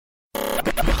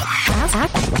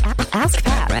Ask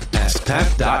Pat.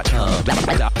 AskPat.com.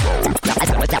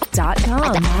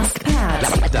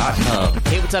 AskPat.com.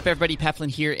 Hey, what's up, everybody? Pat Flynn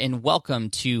here, and welcome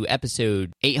to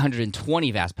episode 820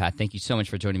 of Ask Pat. Thank you so much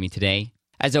for joining me today.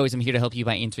 As always, I'm here to help you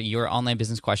by answering your online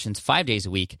business questions 5 days a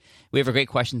week. We have a great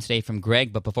question today from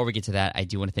Greg, but before we get to that, I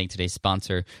do want to thank today's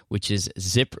sponsor, which is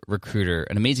ZipRecruiter,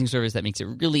 an amazing service that makes it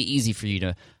really easy for you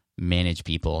to manage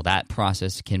people. That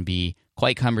process can be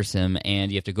quite cumbersome,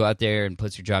 and you have to go out there and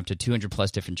post your job to 200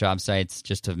 plus different job sites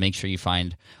just to make sure you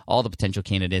find all the potential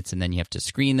candidates, and then you have to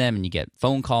screen them, and you get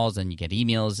phone calls, and you get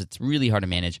emails. It's really hard to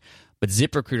manage. But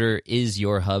ZipRecruiter is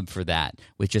your hub for that.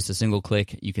 With just a single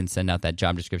click, you can send out that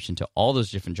job description to all those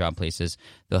different job places.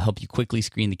 They'll help you quickly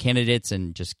screen the candidates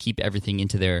and just keep everything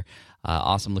into their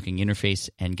awesome-looking interface.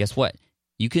 And guess what?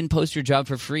 You can post your job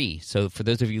for free. So for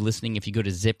those of you listening, if you go to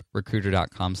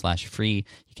ziprecruiter.com/free,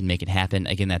 you can make it happen.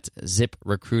 Again, that's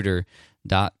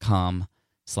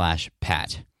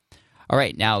ziprecruiter.com/Pat. All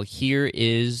right, now here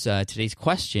is today's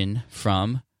question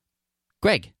from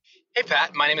Greg. Hey,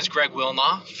 Pat. My name is Greg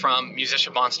Wilnaugh from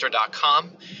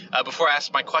musicianmonster.com. Before I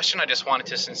ask my question, I just wanted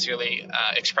to sincerely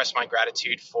express my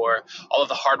gratitude for all of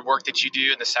the hard work that you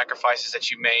do and the sacrifices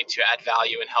that you made to add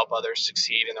value and help others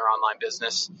succeed in their online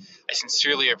business. I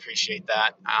sincerely appreciate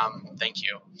that. Thank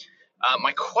you.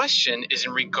 My question is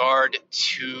in regard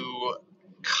to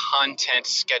content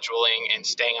scheduling and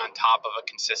staying on top of a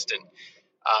consistent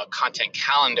content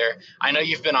calendar. I know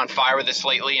you've been on fire with this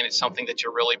lately, and it's something that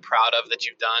you're really proud of that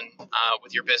you've done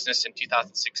with your business in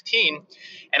 2016.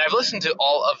 And I've listened to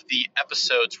all of the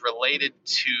episodes related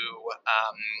to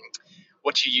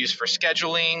what you use for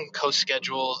scheduling,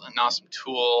 CoSchedule, an awesome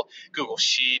tool, Google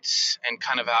Sheets, and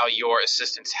kind of how your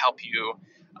assistants help you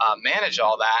manage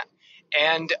all that.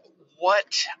 And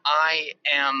what I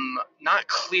am not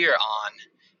clear on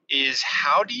is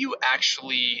how do you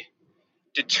actually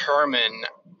determine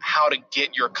how to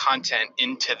get your content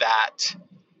into that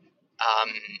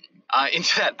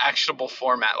actionable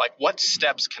format? Like, what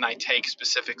steps can I take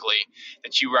specifically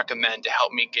that you recommend to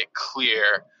help me get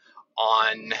clear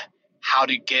on how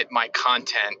to get my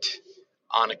content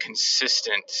on a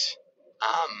consistent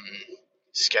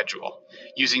schedule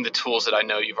using the tools that I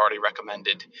know you've already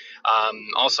recommended?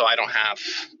 Also, I don't have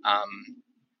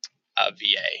a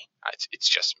VA. It's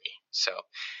just me. So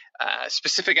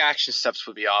specific action steps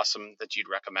would be awesome that you'd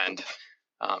recommend.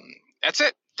 That's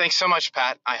it. Thanks so much,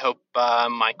 Pat. I hope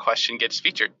my question gets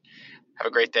featured. Have a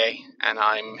great day, and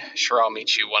I'm sure I'll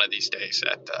meet you one of these days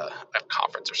at a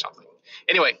conference or something.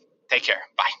 Anyway, take care.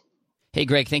 Bye. Hey,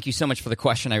 Greg, thank you so much for the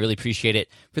question. I really appreciate it.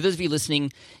 For those of you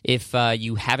listening, if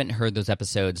you haven't heard those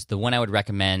episodes, the one I would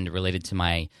recommend related to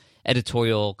my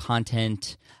editorial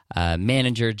content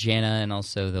manager, Jana, and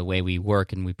also the way we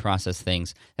work and we process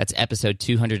things. That's episode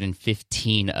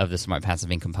 215 of the Smart Passive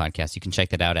Income Podcast. You can check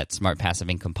that out at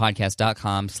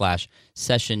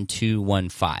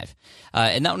smartpassiveincomepodcast.com/session215.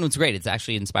 And that one was great. It's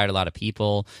actually inspired a lot of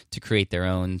people to create their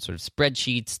own sort of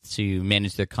spreadsheets to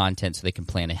manage their content so they can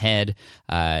plan ahead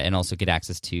and also get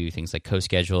access to things like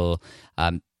CoSchedule.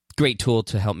 Great tool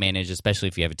to help manage, especially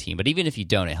if you have a team. But even if you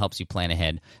don't, it helps you plan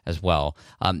ahead as well.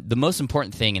 The most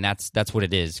important thing, and that's what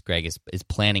it is, Greg, is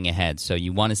planning ahead. So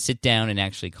you want to sit down and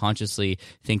actually consciously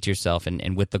think to yourself,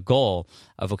 and with the goal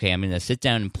of, okay, I'm going to sit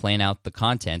down and plan out the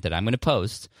content that I'm going to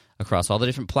post across all the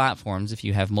different platforms. If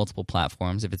you have multiple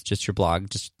platforms, if it's just your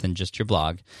blog, then just your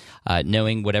blog,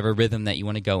 knowing whatever rhythm that you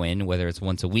want to go in, whether it's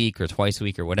once a week or twice a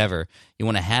week or whatever, you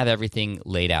want to have everything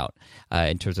laid out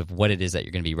in terms of what it is that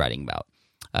you're going to be writing about.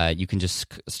 You can just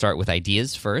start with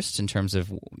ideas first in terms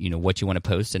of what you want to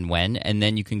post and when, and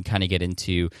then you can kind of get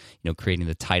into creating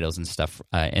the titles and stuff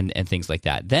and things like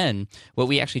that. Then what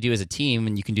we actually do as a team,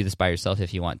 and you can do this by yourself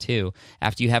if you want to,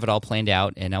 after you have it all planned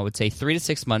out, and I would say 3 to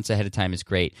 6 months ahead of time is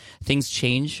great. Things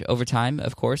change over time,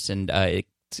 of course, and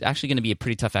it's actually going to be a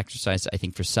pretty tough exercise, I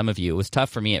think, for some of you. It was tough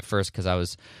for me at first because I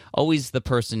was always the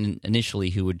person initially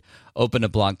who would open a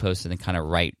blog post and then kind of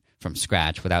write from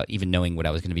scratch without even knowing what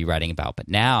I was going to be writing about. But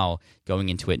now, going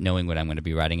into it, knowing what I'm going to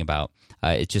be writing about,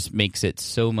 it just makes it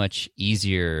so much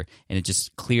easier, and it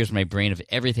just clears my brain of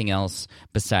everything else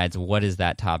besides what is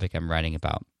that topic I'm writing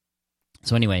about.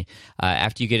 So anyway,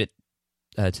 after you get it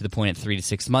to the point at 3 to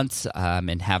 6 months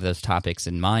and have those topics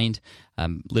in mind,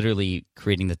 literally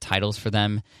creating the titles for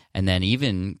them, and then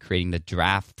even creating the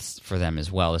drafts for them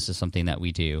as well. This is something that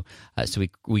we do. So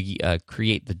we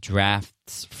create the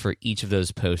drafts for each of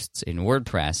those posts in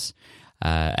WordPress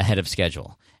ahead of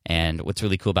schedule. And what's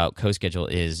really cool about CoSchedule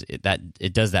is that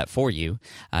it does that for you,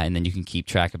 and then you can keep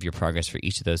track of your progress for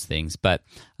each of those things. But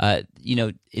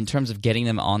in terms of getting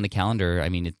them on the calendar, I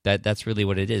mean, that's really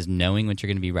what it is, knowing what you're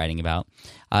going to be writing about.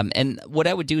 And what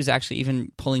I would do is actually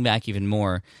even pulling back even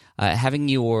more, having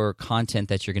your content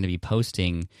that you're going to be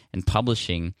posting and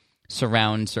publishing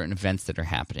surround certain events that are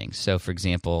happening. So, for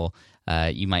example,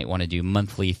 you might want to do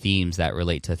monthly themes that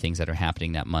relate to things that are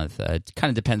happening that month. It kind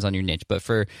of depends on your niche. But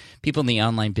for people in the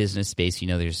online business space,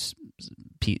 there's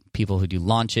people who do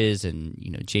launches and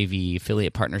JV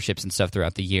affiliate partnerships and stuff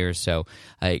throughout the year. So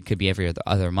it could be every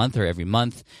other month or every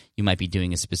month. You might be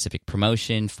doing a specific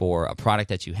promotion for a product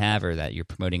that you have or that you're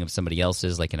promoting of somebody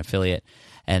else's, like an affiliate.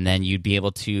 And then you'd be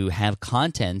able to have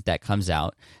content that comes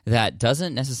out that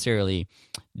doesn't necessarily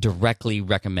directly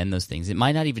recommend those things. It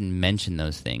might not even mention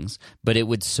those things, but it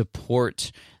would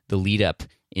support the lead up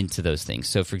into those things.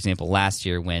 So, for example, last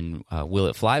year when Will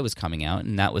It Fly was coming out,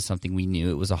 and that was something we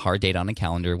knew, it was a hard date on a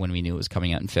calendar when we knew it was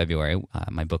coming out in February,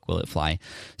 my book Will It Fly.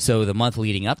 So the month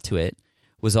leading up to it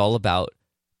was all about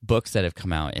books that have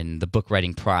come out and the book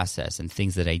writing process and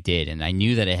things that I did, and I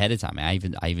knew that ahead of time. I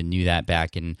even knew that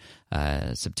back in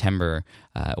September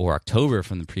or October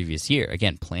from the previous year.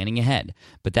 Again, planning ahead,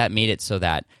 but that made it so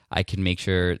that I could make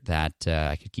sure that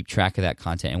I could keep track of that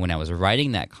content. And when I was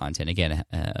writing that content, again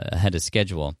ahead of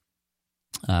schedule,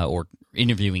 or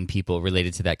interviewing people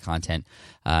related to that content,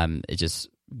 it just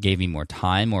gave me more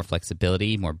time, more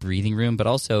flexibility, more breathing room, but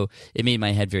also it made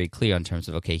my head very clear in terms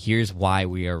of, okay, here's why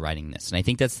we are writing this. And I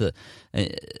think that's the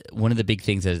one of the big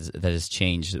things that has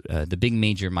changed. The big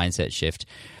major mindset shift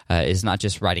is not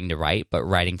just writing to write, but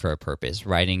writing for a purpose,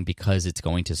 writing because it's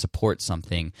going to support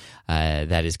something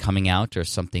that is coming out or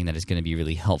something that is going to be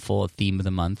really helpful, a theme of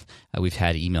the month. We've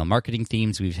had email marketing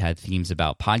themes. We've had themes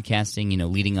about podcasting,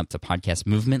 leading up to podcast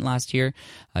movement last year.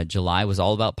 July was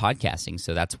all about podcasting.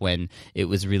 So that's when it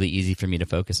was really easy for me to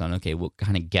focus on, okay, what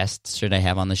kind of guests should I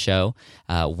have on the show?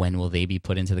 When will they be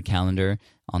put into the calendar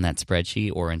on that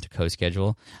spreadsheet or into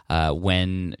CoSchedule?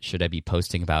 When should I be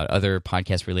posting about other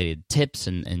podcast-related tips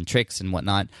and tricks and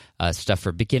whatnot, stuff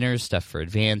for beginners, stuff for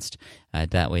advanced?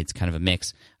 That way it's kind of a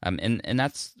mix. And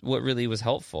that's what really was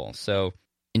helpful. So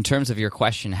in terms of your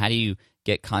question, how do you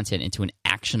get content into an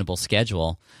actionable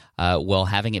schedule? Well,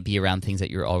 having it be around things that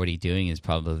you're already doing is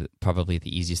probably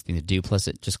the easiest thing to do. Plus,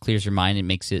 it just clears your mind and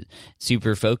makes it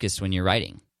super focused when you're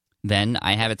writing. Then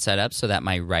I have it set up so that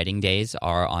my writing days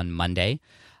are on Monday.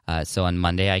 So on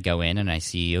Monday, I go in and I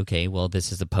see, okay, well,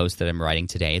 this is a post that I'm writing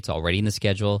today. It's already in the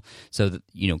schedule. So,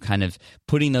 kind of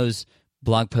putting those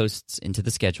blog posts into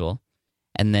the schedule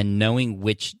and then knowing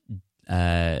which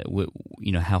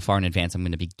how far in advance I'm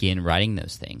going to begin writing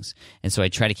those things. And so I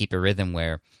try to keep a rhythm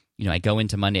where, I go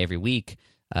into Monday every week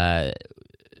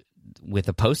with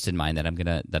a post in mind that I'm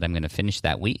gonna finish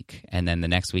that week, and then the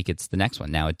next week it's the next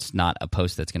one. Now it's not a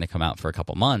post that's going to come out for a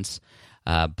couple months,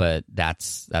 but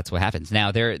that's what happens.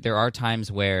 Now there are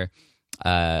times where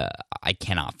I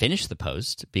cannot finish the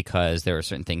post because there are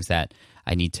certain things that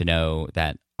I need to know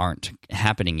that aren't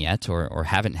happening yet or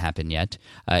haven't happened yet.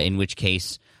 In which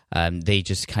case, they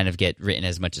just kind of get written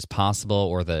as much as possible,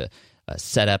 or the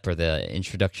setup or the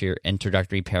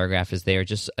introductory paragraph is there,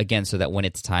 just again so that when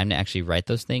it's time to actually write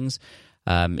those things,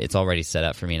 it's already set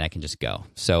up for me and I can just go.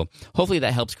 So hopefully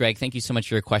that helps, Greg. Thank you so much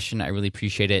for your question. I really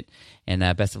appreciate it, and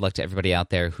best of luck to everybody out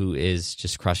there who is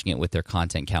just crushing it with their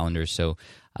content calendars. So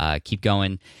keep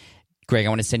going. Greg, I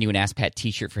want to send you an Ask Pat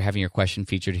t-shirt for having your question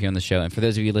featured here on the show. And for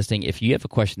those of you listening, if you have a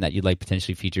question that you'd like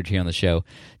potentially featured here on the show,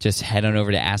 just head on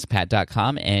over to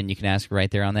askpat.com and you can ask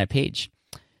right there on that page.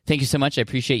 Thank you so much. I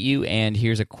appreciate you. And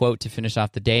here's a quote to finish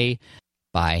off the day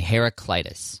by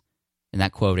Heraclitus. And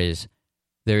that quote is,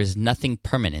 "There is nothing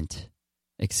permanent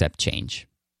except change."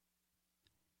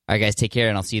 All right, guys, take care,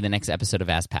 and I'll see you in the next episode of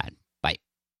Ask Pat.